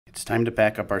It's time to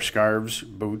pack up our scarves,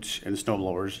 boots, and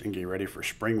snowblowers and get ready for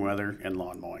spring weather and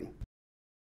lawn mowing.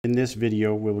 In this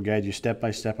video, we will guide you step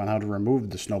by step on how to remove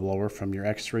the snowblower from your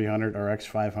X300 or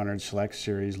X500 Select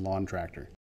Series lawn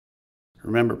tractor.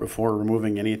 Remember, before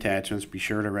removing any attachments, be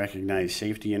sure to recognize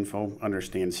safety info,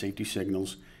 understand safety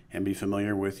signals, and be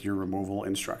familiar with your removal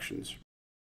instructions.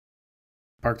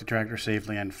 Park the tractor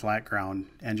safely on flat ground,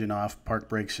 engine off, park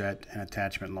brake set, and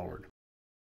attachment lowered.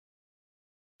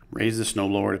 Raise the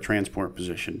snowblower to transport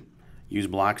position. Use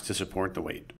blocks to support the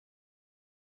weight.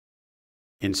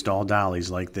 Install dollies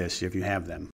like this if you have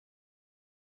them.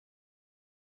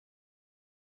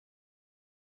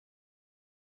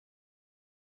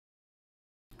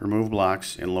 Remove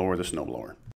blocks and lower the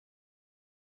snowblower.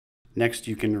 Next,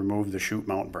 you can remove the chute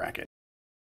mount bracket.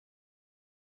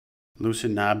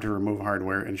 Loosen knob to remove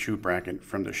hardware and chute bracket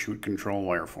from the chute control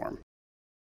wire form.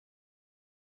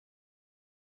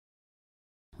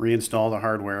 Reinstall the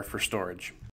hardware for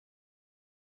storage.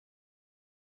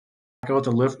 Lock out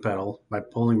the lift pedal by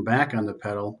pulling back on the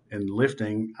pedal and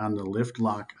lifting on the lift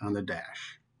lock on the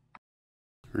dash.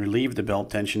 Relieve the belt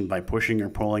tension by pushing or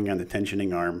pulling on the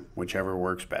tensioning arm, whichever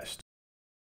works best.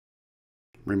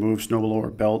 Remove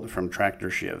snowblower belt from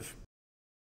tractor sheave.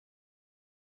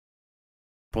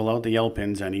 Pull out the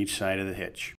L-pins on each side of the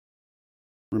hitch.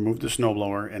 Remove the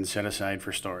snowblower and set aside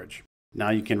for storage. Now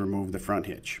you can remove the front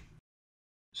hitch.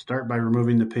 Start by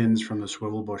removing the pins from the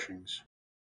swivel bushings.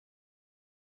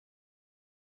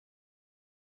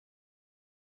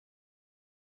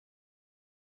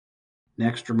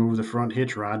 Next, remove the front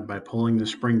hitch rod by pulling the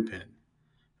spring pin.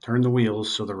 Turn the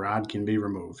wheels so the rod can be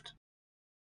removed.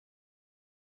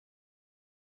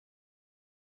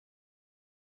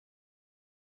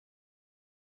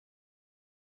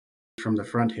 From the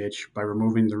front hitch by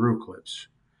removing the root clips.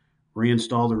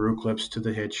 Reinstall the root clips to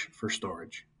the hitch for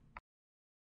storage.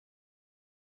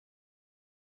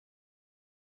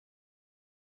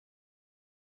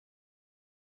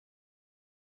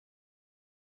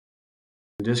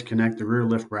 Disconnect the rear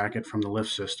lift bracket from the lift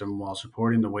system while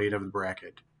supporting the weight of the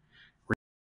bracket.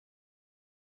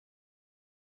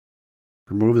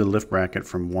 Remove the lift bracket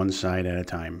from one side at a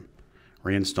time.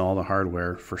 Reinstall the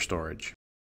hardware for storage.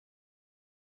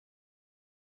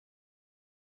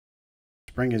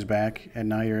 Spring is back, and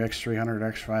now your X300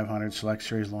 or X500 Select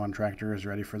Series lawn tractor is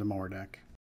ready for the mower deck.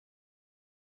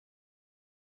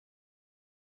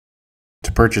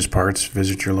 To purchase parts,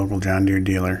 visit your local John Deere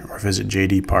dealer or visit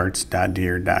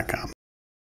jdparts.deere.com.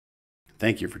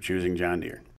 Thank you for choosing John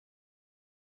Deere.